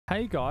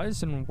Hey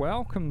guys, and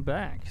welcome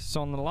back.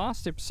 So on the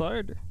last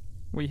episode,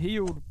 we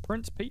healed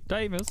Prince Pete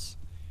Davis,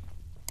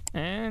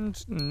 and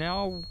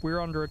now we're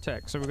under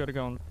attack. So we've got to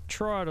go and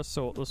try to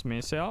sort this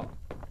mess out.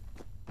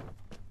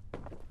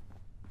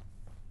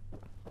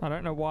 I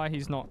don't know why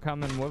he's not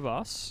coming with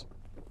us,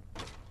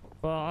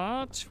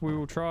 but we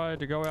will try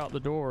to go out the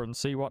door and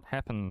see what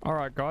happened.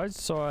 Alright guys,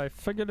 so I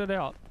figured it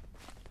out.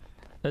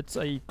 It's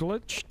a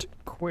glitched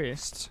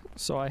quest,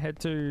 so I had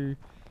to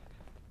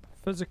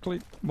physically,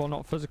 well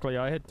not physically,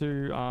 I had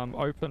to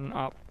open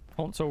up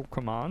console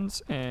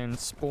commands and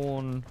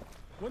spawn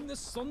when the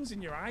sun's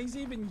in your eyes,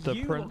 even the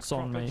you prince look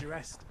on me.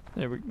 dressed.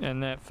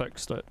 And that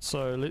fixed it.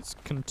 So let's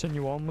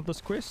continue on with this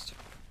quest.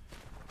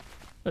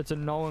 It's a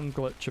known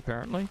glitch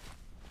apparently.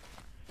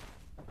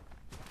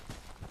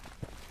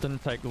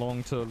 Didn't take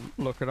long to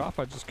look it up,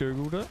 I just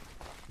googled it.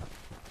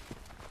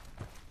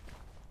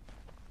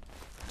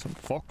 Some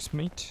fox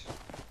meat.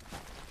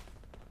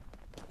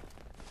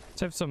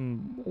 Let's have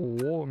some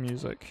war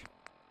music.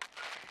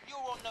 You're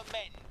on the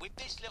mend with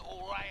this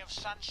little ray of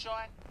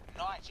sunshine.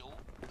 Nigel,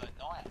 the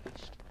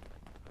nihilist.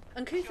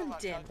 Uncouth and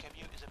dim.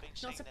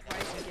 Not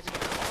surprising given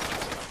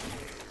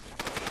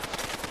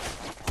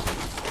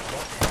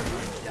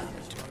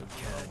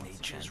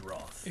nature's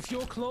wrath. If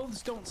your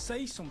clothes don't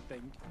say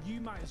something,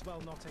 you might as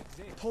well not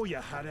exist. Pull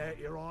your hat out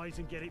your eyes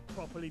and get it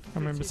properly. I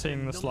remember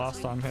seeing this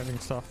last time having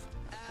stuff.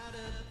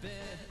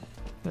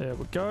 There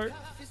we go.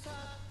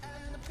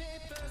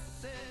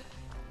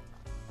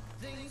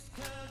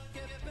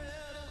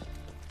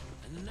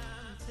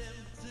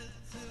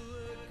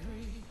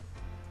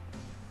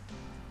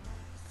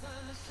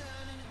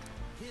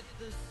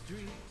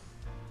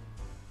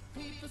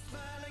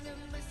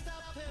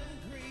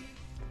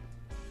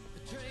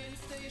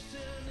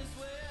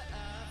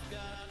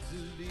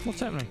 What's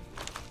happening?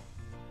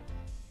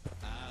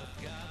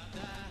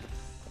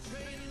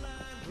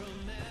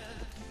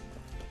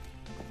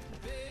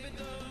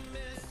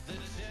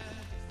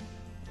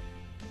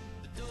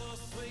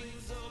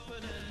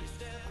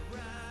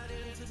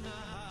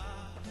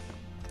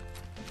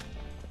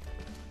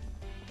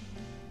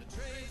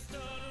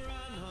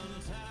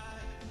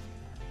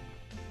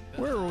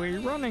 Where are we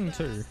running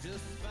to?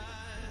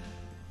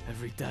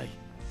 Every day,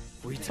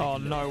 we take Oh,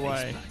 no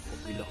way.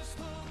 what we lost.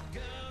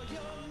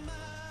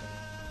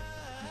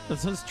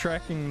 Is his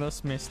tracking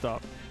this messed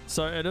up?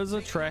 So it is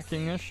a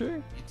tracking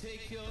issue?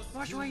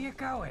 Watch where you're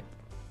going.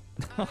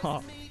 If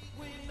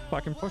I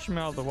can push him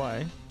out of the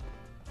way.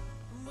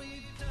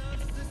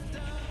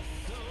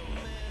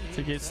 If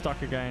he gets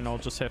stuck again, I'll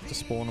just have to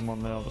spawn him on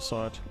the other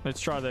side. Let's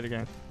try that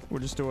again.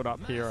 We'll just do it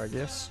up here, I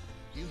guess.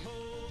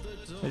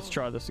 Let's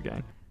try this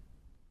again.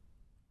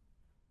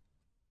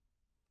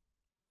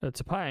 It's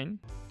a pain,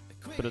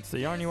 but it's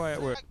the only way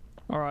it works.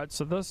 Alright,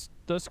 so this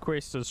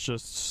quest is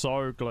just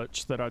so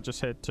glitched that I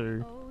just had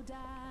to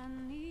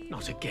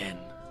Not again.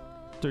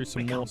 do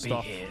some more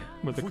stuff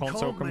with the If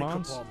console we can't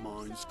commands. make up our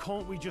minds,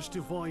 can't we just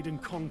divide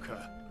and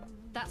conquer?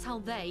 That's how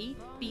they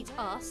beat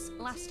us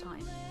last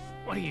time.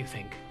 What do you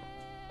think?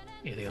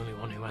 You're the only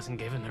one who hasn't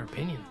given their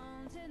opinion.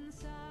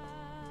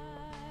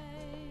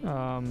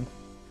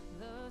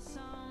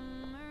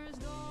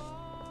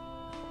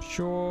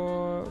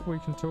 Sure, we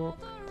can talk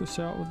this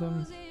out with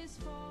them.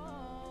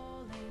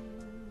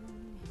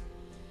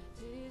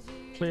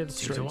 Clear the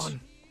 2 to streets.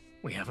 1.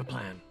 We have a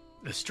plan.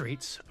 The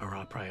streets are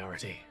our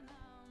priority.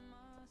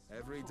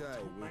 Every day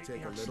we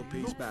take a little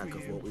piece back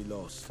of what we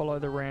lost. Follow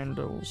the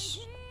Randalls.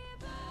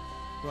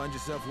 Find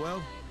yourself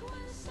well?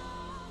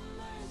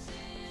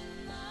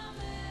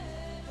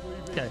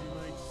 Okay.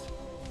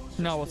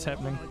 Now what's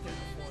happening?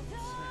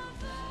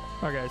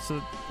 Okay, so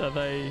are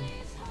they...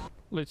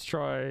 Let's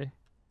try...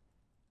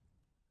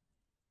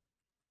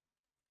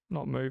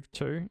 Not move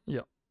to.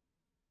 Yep.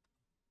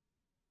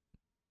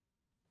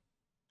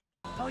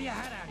 Pull your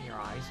hat out of your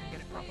eyes and get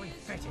it properly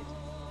fitted.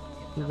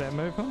 Did that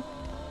move him?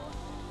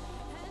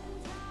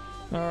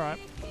 Alright.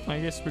 I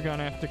guess we're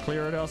gonna have to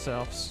clear it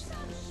ourselves.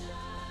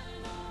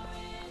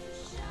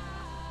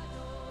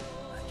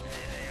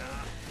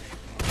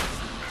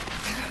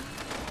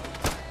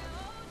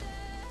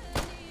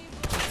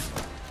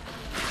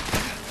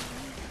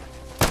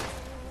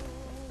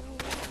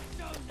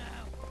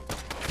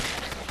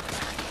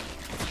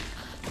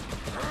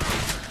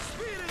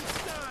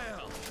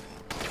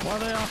 Why are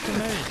they after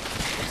me?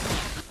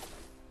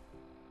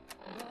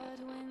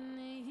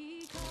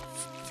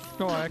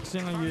 Oh, I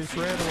accidentally used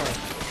red away.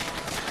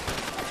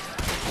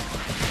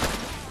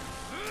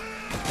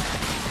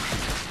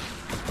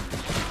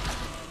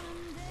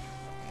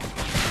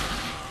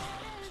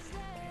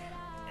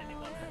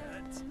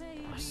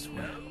 I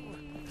swear.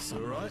 The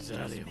sun rises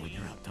earlier when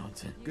you're out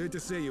dancing. Good to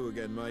see you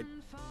again, mate.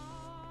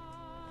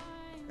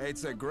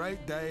 It's a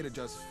great day to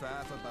just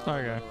faff about.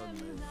 Okay.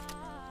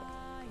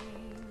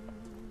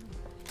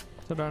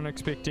 So don't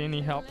expect any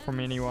help from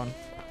anyone.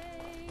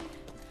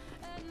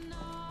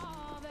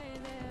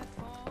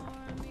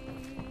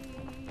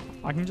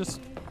 I can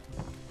just...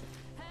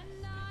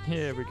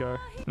 Here we go.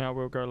 Now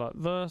we'll go like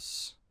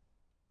this.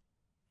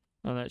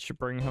 And that should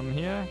bring him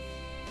here.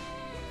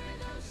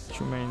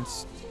 Which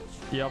means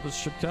the others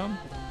should come.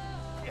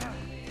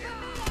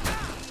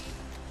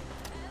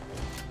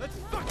 Let's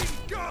fucking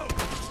go!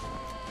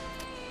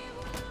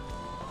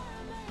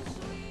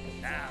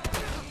 Now,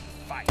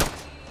 fight.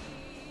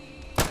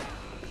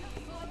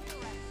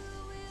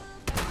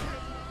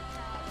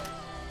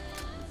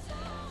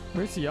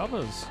 Where's the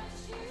others?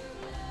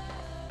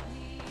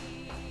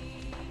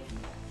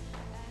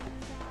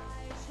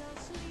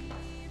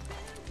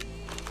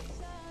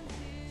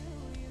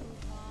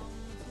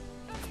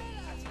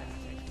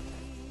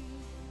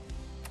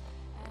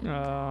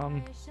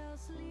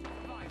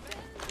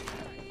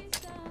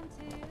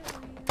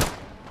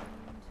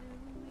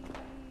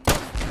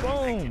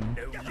 Boom!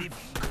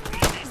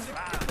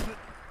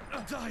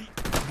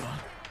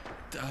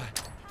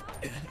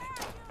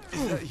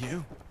 Is that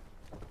you?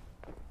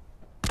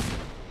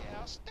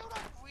 Yeah, I still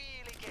don't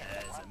really get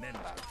it. As a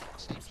member.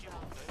 Seems you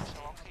all do, so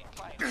I'll keep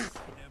playing.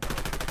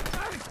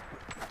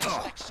 This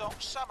next song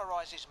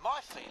summarises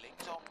my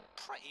feelings on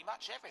pretty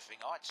much everything,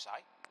 I'd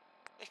say.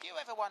 If you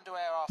ever wonder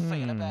how I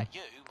feel about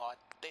you, my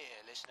dear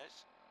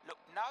listeners, look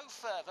no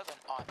further than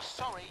I'm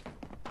sorry,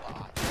 but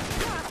I...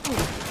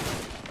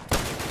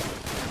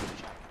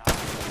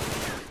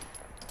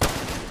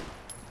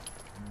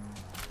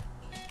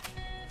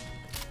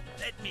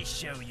 Let me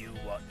show you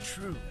what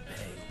true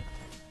pain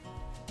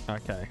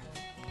Okay.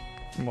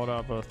 What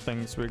other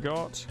things we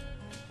got?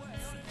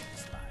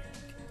 feels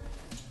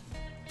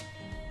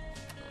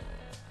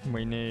like.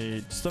 We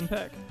need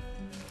Stimpack.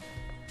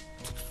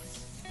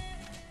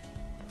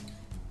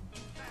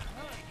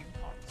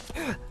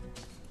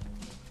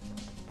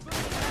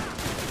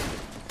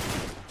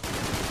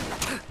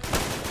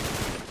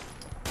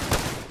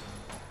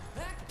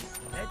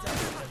 Let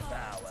us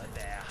devour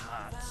their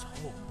hearts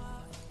whole.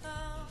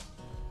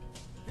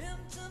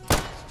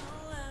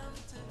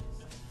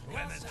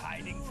 Whoever's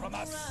hiding from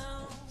us,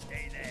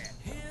 stay there.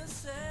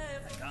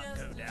 I can't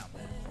go down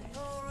there.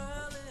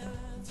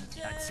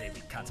 I'd say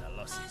we cut our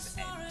losses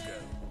and go.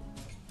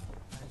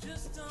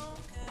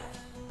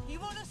 You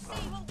want to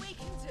see what we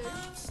can do?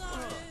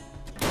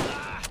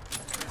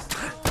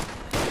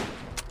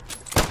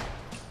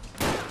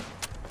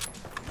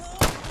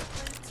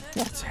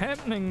 What's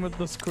happening with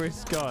this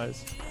quest,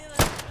 guys?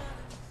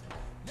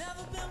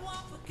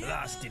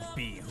 Blasted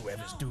be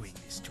whoever's doing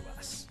this to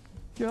us.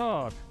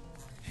 God.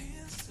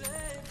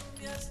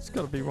 It's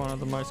got to be one of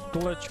the most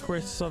glitch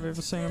quests I've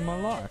ever seen in my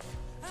life.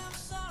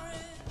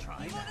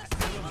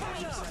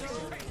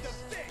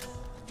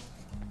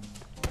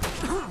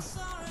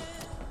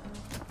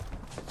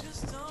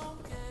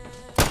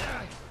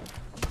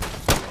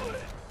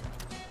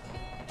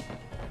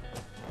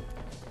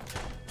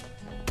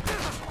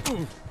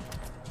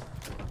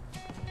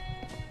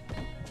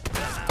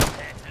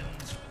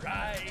 Titans,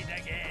 ride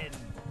again.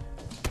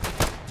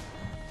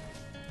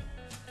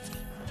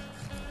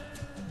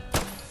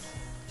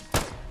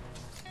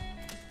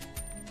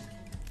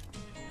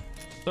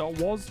 So I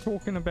was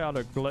talking about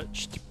a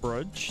glitched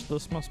bridge.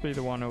 This must be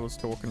the one I was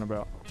talking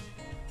about.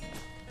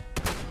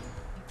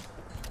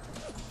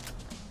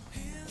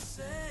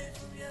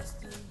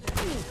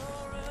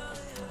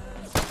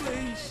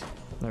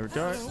 There we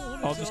go.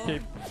 I'll just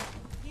keep...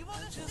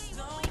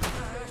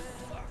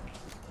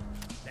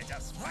 Let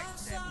us fight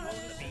them on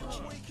the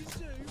beaches.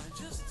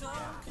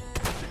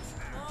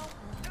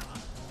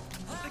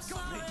 They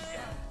got me.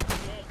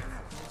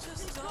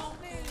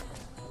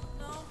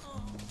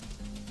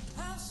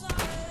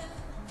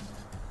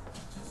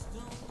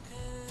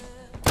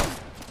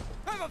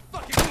 Have a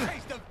fucking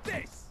taste of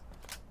this!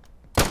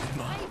 Pay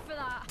for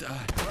that.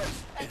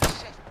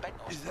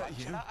 Is that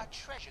you? A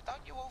treasure,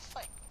 don't you all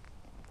think?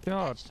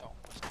 God. That song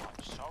was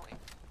I'm sorry,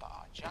 but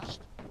I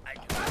just... I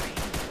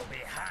believe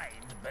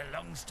behind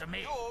belongs to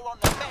me. You're on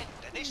the bend,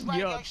 and this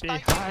radio Your station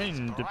is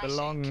behind Jurassic.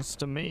 belongs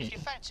to If me. you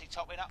fancy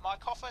topping up my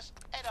coffers,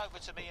 head over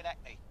to me in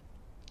Hackney.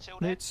 Till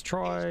then, Let's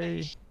try...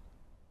 here's me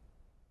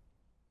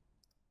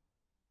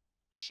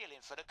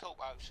shilling for the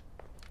Courthouse.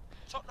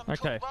 Tottenham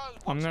Okay, Court Road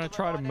I'm wants going to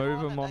try to remind move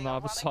everyone him that on they the are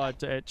other running side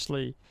to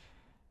actually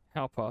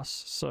help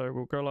us. So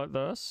we'll go like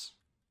this.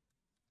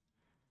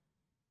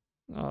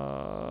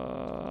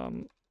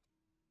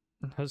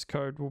 His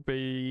code will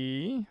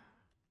be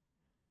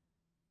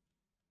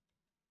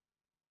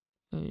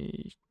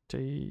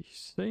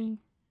ETC.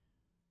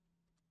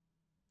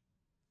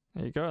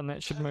 There you go, and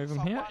that should move him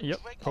here. Yep,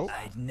 cool.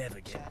 I'd never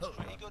get Sounds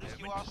pretty good if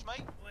you ask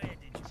me. Where did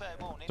you Fair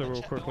warning, So the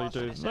we'll chap who quickly asked for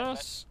do this advert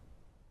this,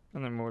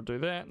 and then we'll do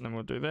that, and then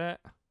we'll do that.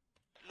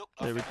 looked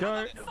There like we a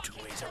go. bit No of two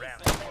a ways around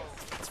thing.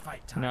 it. It's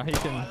fight time. Now he I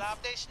can love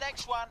this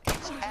next one.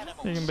 It's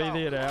Animal be Soul.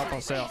 there to help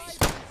us out.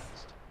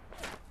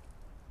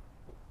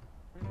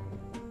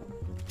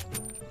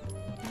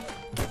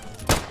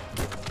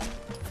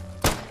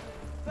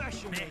 Back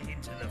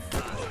into the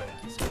fire,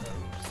 I suppose.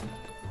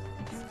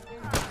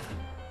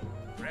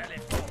 Rally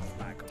forth,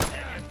 my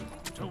companion,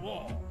 to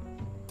war.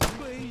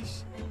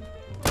 Please.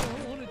 I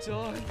don't want to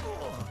die.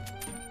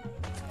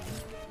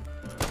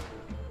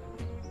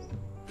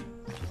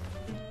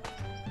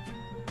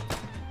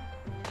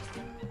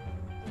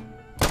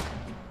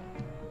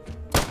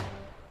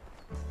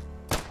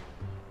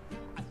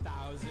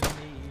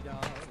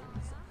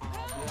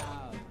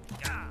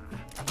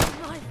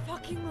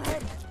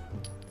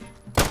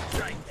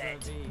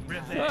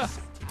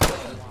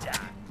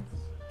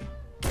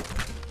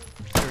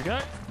 go.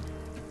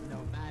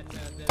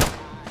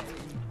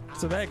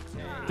 So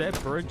that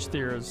bridge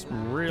there is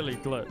really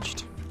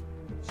glitched.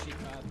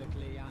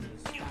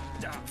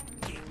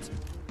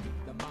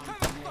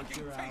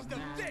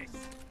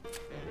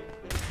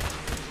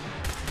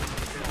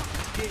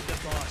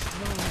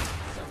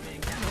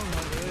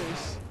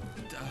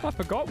 I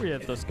forgot we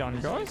had this gun,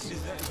 guys.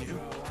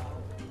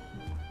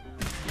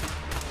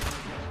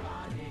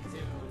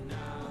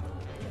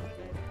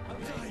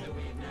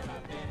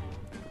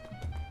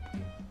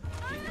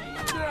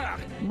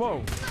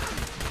 Whoa.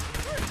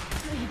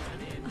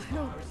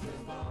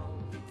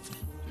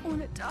 I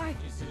wanna die.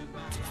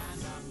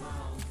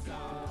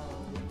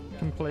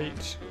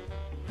 Complete.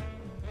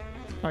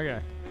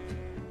 Okay.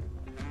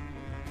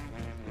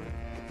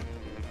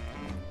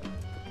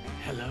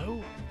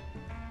 Hello?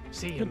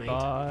 See you, mate.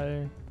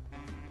 Goodbye.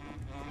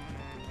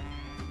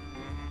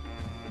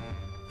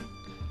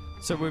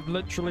 So we've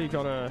literally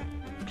got to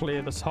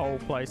clear this whole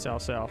place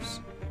ourselves.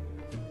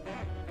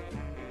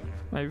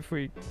 Maybe if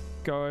we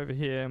go over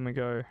here and we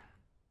go...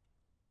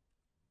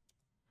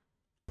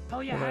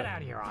 Pull your head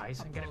out of your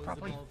eyes and get it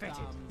properly fitted.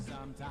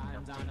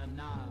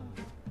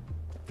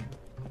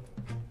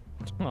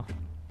 Oh.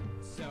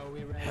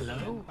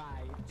 Hello?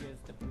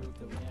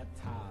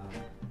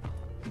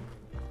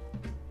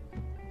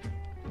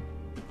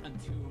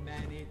 And too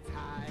many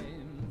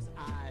times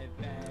I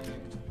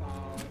begged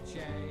for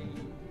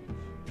change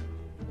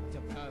to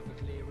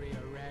perfectly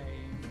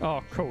rearrange.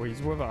 Oh, cool.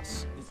 He's with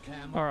us.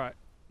 All right.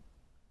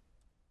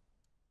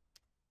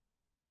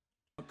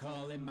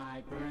 Calling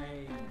my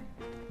brain.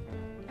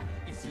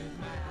 It suits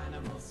my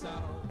animal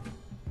soul.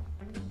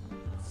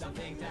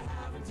 Something to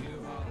have and to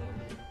hold.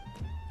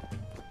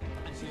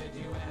 And should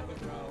you ever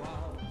grow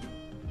old,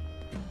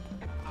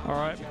 All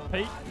right,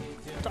 Pete,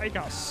 take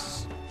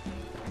us.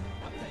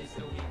 a place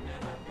that we've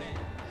never been.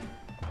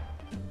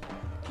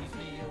 Keeps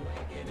me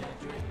awake in a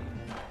dream.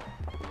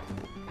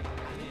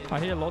 I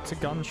hear lots of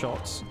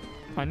gunshots.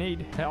 I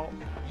need help.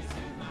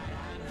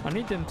 I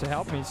need them to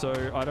help me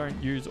so I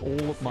don't use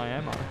all of my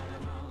ammo.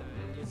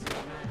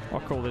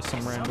 Oh, cool, there's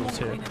some Randalls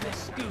here.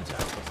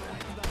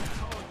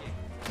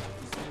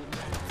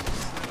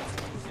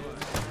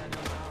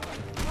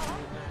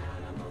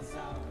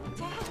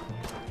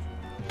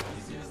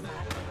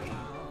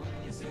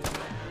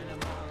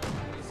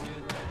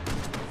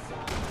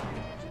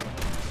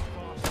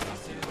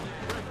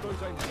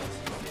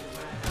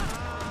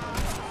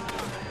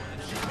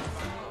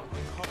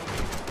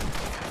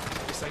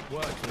 This ain't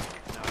working.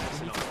 No,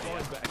 we need to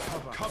find better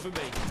cover. Cover me.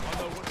 I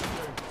know what to do.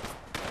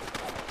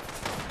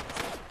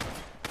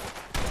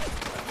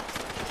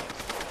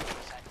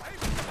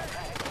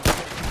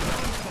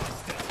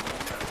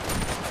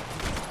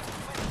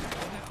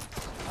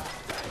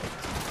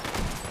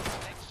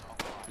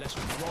 Let's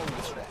roll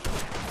this one.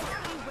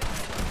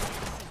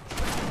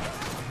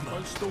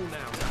 Don't stall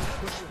now.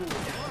 Push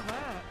forward.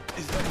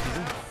 Is that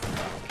you?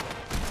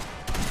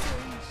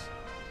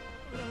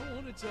 I don't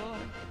want to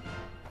die.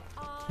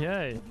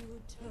 Yay.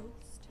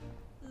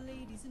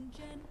 Ladies and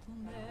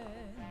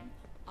gentlemen,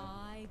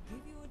 I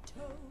give you a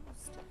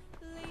toast,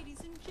 ladies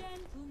and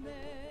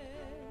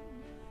gentlemen.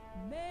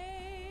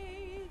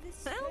 May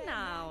this Well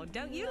now,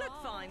 don't you look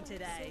fine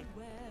today?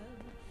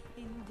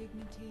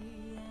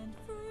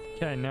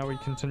 Okay, now we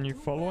continue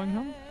following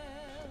him.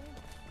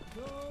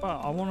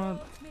 But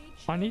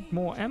I need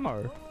more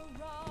ammo.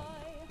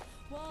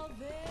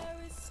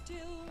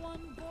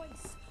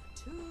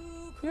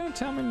 You gonna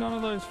tell me none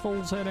of those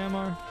fools had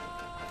ammo?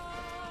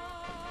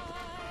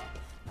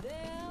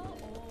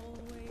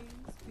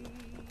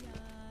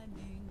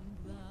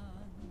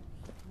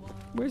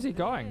 Where's he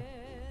going?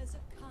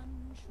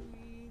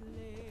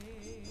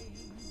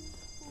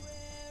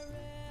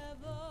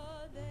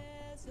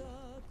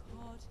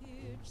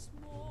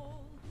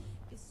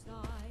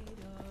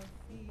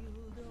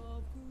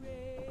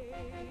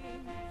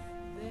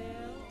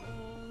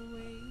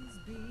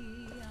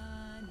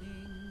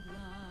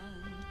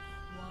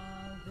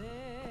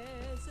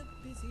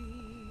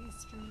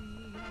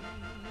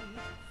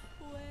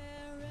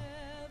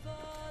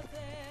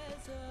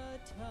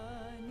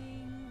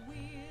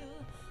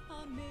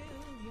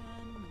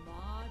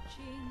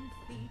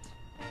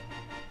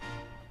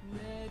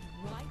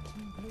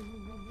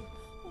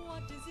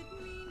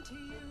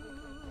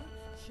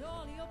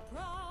 Surely you're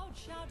proud,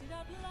 shout it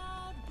out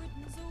loud,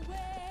 Britain's awake.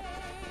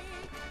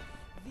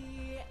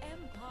 The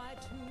Empire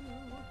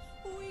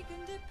too, we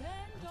can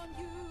depend on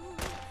you.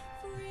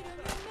 Freedom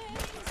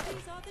remains,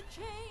 these are the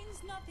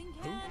chains, nothing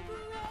can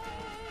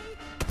break.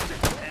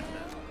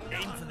 Remember,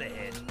 aim for the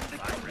head,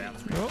 5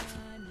 rounds. Oh.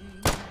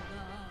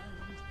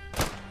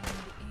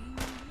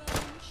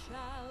 England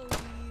shall be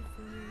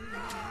free.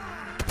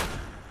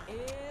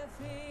 If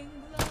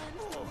England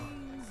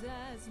means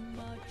as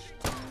much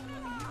to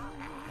you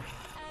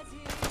as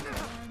England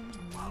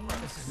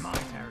means. This is my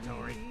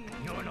territory.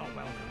 You're not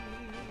welcome.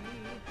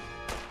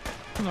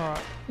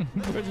 Alright,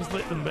 we'll just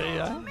let them be,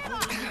 eh?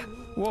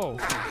 Whoa.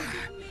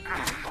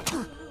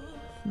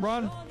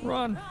 Run,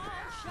 run.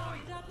 Shout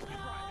it out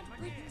loud,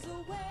 Britain's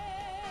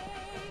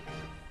awake.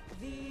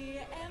 The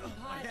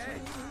Empire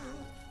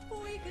 2,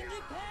 we can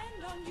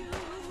depend on you.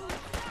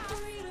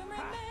 Freedom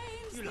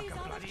remains. You look These a are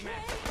the bloody chains mess.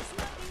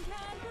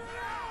 nothing can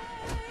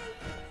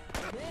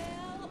break.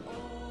 There'll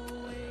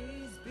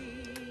always be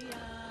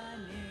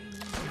an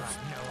England. You have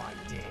no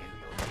idea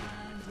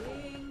who you're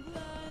And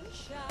England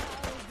shall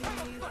be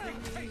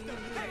free.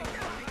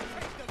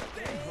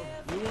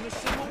 You want to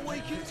see what we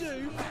can do?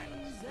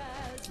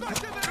 Smash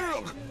him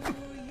out!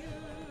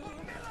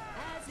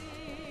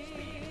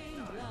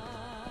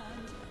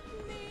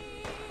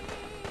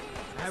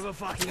 Have a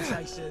fucking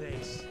taste of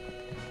this.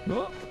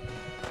 Oh.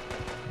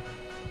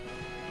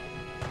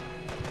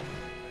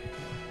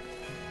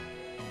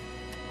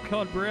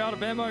 God, we're out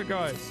of ammo,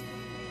 guys.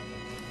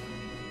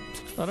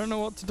 I don't know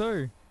what to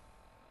do.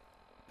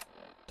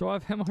 Do I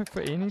have ammo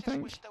for I just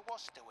anything? wish there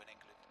was still in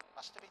England.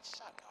 Must have been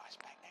so nice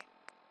back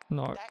then.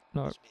 No, That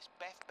no. was Miss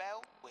Beth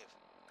Bell with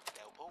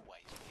There'll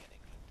Always Be in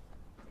England.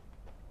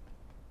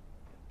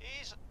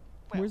 Here's,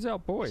 well, Where's our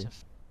boy? it's a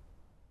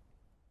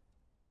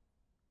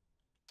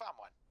fun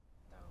one.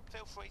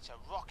 Feel free to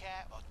rock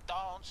out or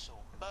dance or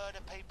murder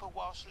people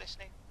whilst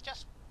listening.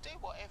 Just do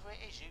whatever it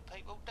is you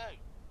people do.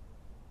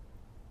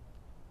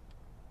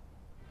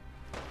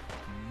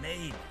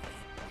 Maybe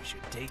we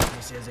should take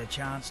this as a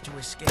chance to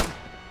escape.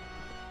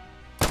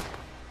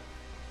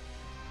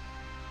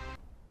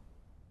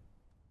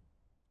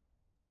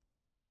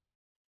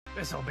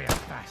 This'll be a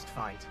fast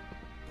fight.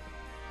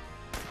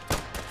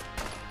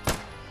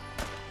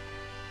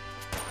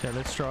 Okay,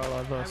 let's try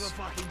like Have a this.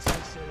 fucking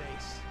taste of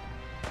this.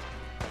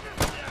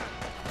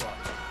 What?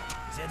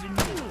 Is that a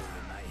needle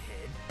in my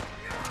head?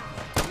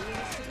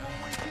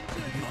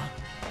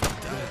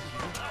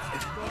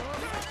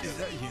 Is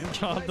that you?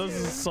 God, this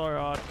is so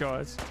hard,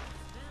 guys.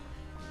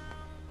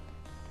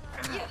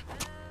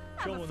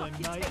 Come on then,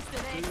 mate.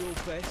 Do your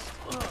best.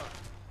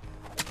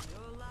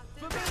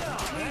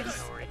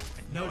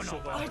 No,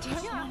 no, I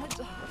don't want to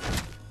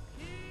die.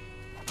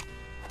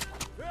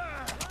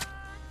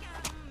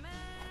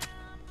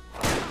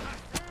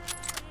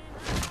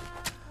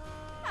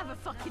 Have a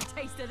fucking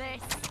taste of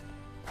this.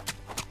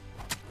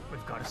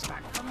 we've got a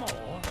stack for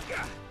more.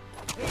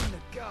 In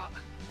the gut.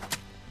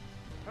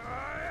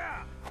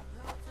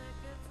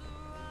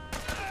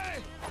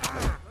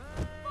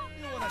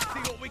 You want to see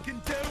what we can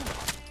do?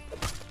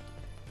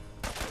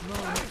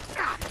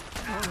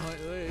 Not like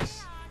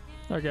this.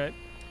 Okay.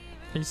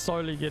 He's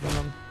slowly getting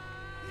them.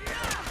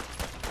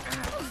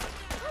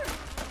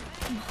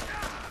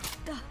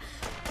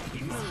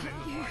 Keep moving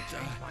before I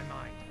change my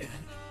mind.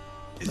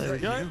 Is There we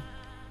that go. you?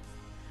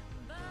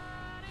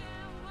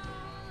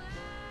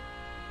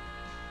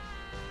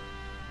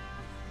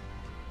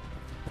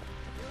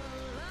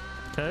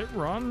 Okay,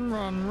 run,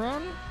 run,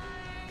 run.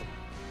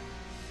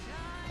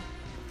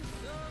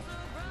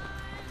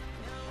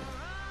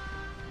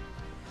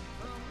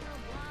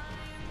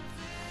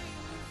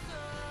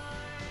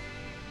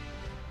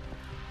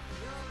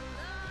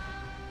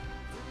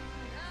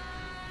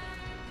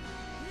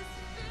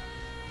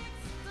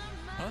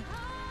 Huh?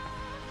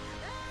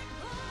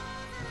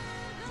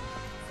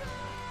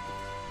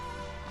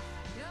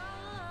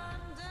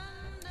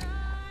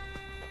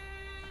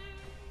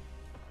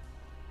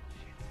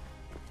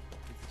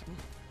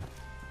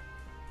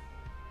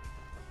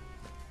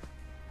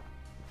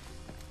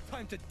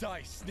 Time to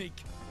die, sneak.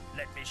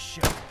 Let me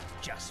show you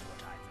just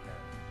what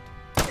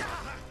I've learned.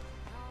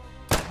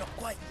 I'm not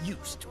quite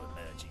used to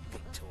emerging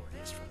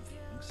victorious from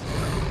things.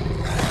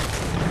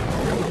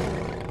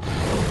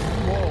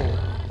 Whoa.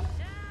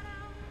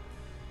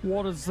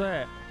 What is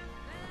that?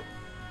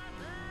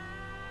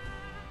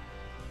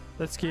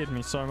 That scared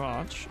me so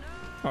much.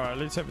 Alright,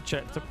 let's have a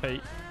chat to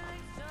Pete.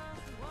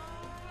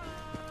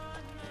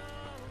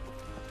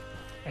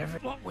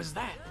 What was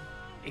that?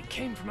 It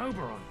came from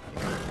Oberon.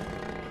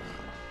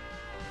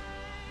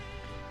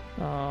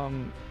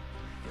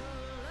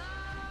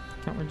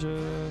 Can't we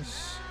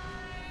just...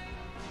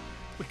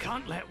 We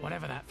can't let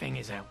whatever that thing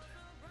is out.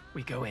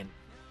 We go in.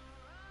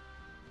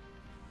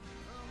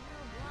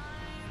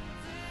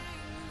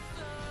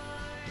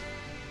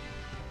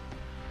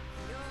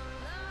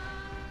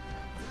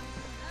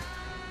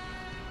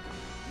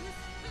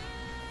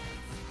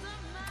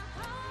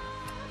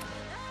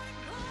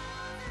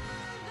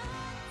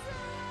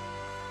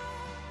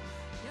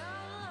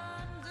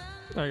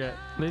 Okay,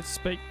 let's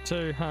speak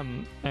to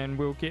him and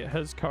we'll get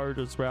his code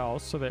as well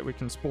so that we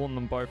can spawn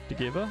them both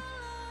together.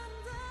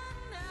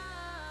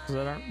 Because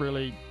I don't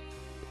really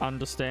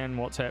understand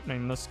what's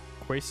happening. This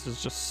quest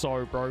is just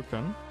so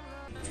broken.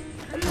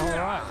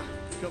 Alright,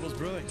 Couple's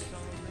brewing.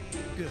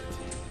 Good.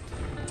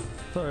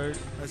 so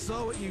I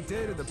saw what you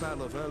did at the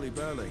Battle of Hurly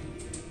Burly.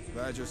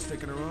 Glad you're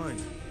sticking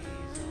around.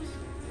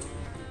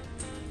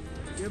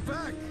 You're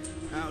back!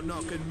 Out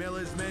knocking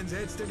Miller's men's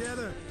heads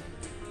together.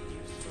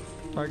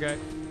 okay.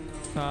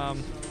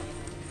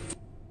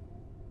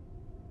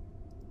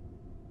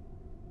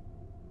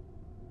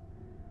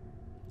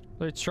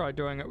 Let's try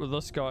doing it with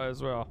this guy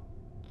as well.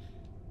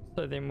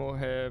 So then we'll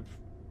have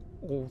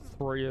all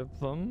three of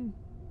them.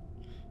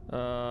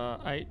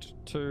 8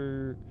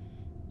 to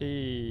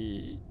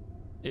E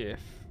F.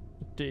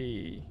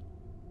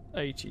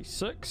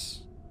 D86.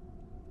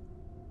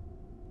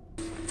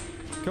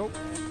 Cool.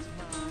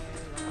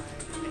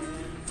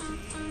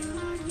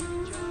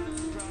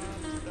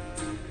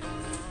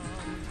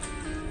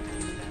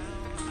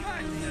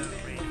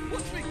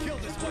 Watch me kill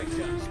this white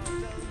ghost.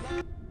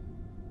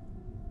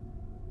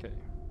 Okay,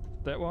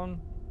 that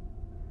one.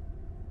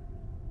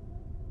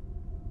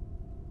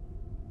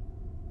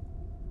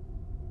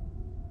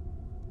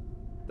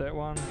 That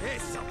one.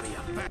 This'll be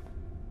a back.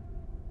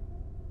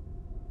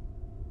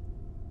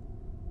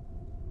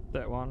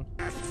 That one.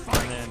 And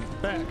then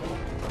back.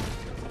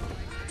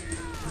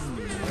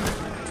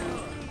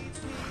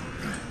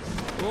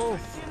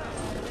 Oof.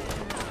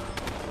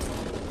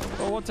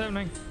 Oh, what's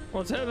happening?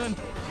 What's happening?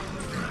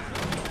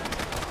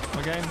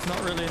 My game's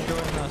not really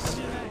enjoying this.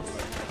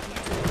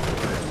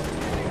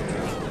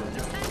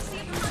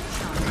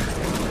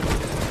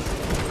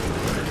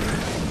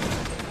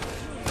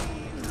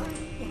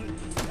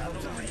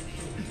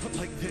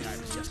 Like this.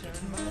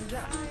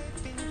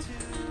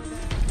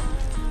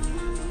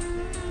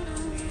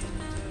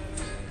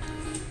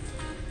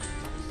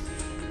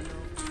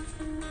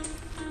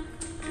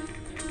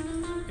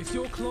 If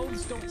your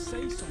clothes don't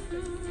say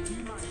something,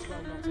 you might as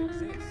well not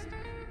exist.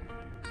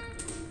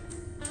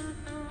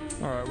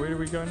 Alright, where do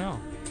we go now?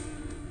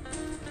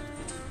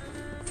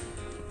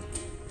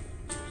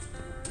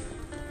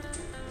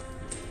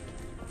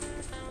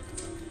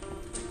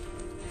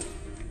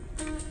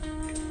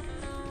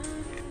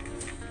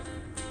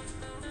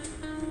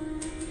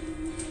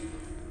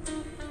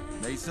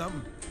 Need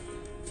something?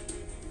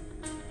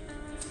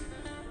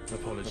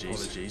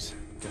 Apologies.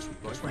 Guess we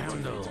both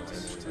Roundels.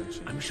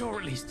 attention. I'm sure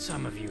at least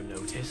some of you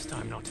noticed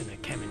I'm not in a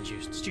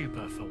chem-induced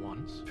stupor for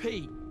once.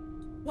 Pete,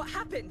 What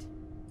happened?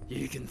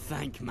 you can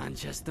thank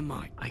Manchester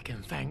Mike. I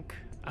can thank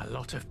a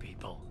lot of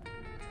people.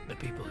 The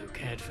people who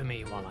cared for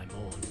me while I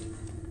mourned.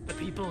 The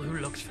people who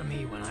looked for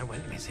me when I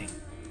went missing.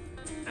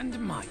 And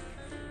Mike,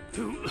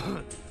 who...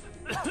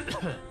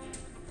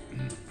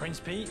 Prince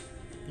Pete,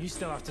 you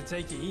still have to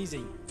take it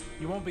easy.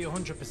 You won't be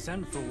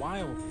 100% for a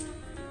while.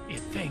 You'd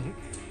think,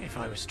 if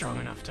I was strong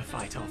enough to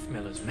fight off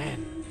Miller's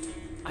men,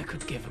 I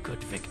could give a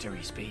good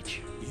victory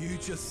speech. You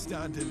just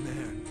stand in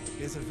there.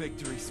 Here's a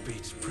victory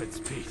speech, Prince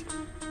Pete.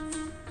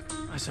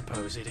 I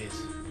suppose it is.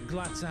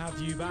 Glad to have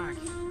you back.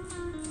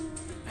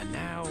 And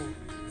now,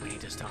 we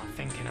need to start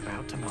thinking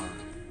about tomorrow,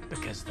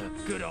 because the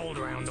good old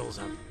roundels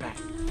are back.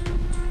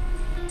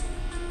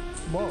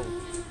 Whoa.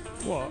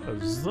 What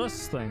is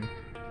this thing?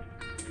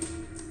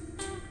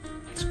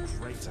 It's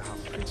great to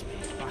have Prince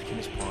Pete back in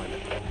his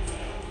private.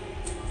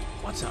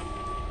 What's up?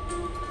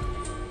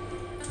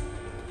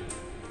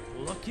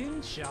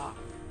 Looking sharp.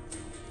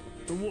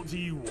 And what do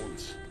you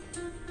want?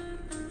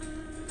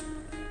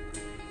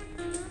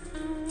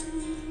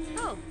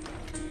 Oh,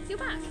 you're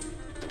back.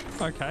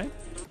 Okay.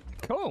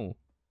 Cool.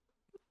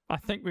 I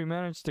think we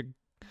managed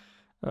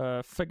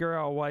to figure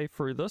our way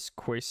through this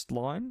quest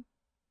line.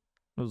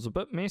 It was a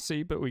bit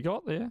messy, but we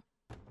got there.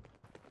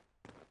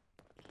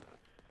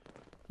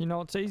 You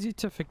know, it's easy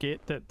to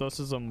forget that this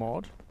is a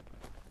mod.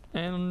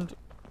 And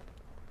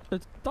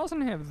it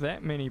doesn't have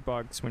that many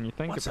bugs when you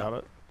think about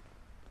it.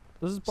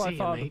 This is by See you,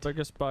 far the mate.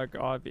 biggest bug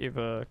I've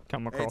ever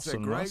come across It's a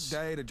in great this.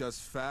 day to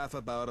just faff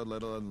about a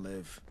little and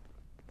live.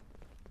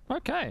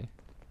 Okay.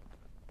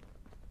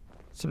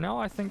 So now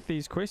I think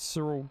these quests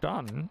are all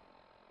done.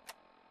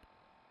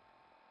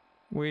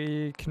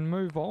 We can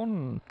move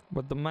on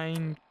with the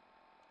main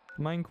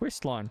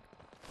quest line.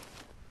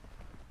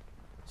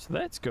 So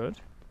that's good.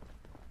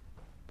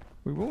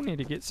 We will need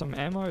to get some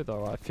ammo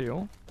though, I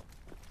feel.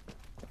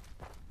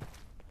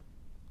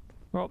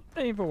 Well,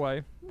 either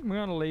way, we're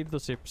going to leave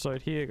this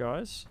episode here,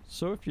 guys.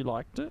 So if you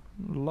liked it,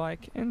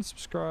 like and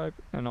subscribe,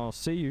 and I'll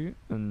see you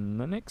in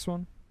the next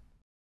one.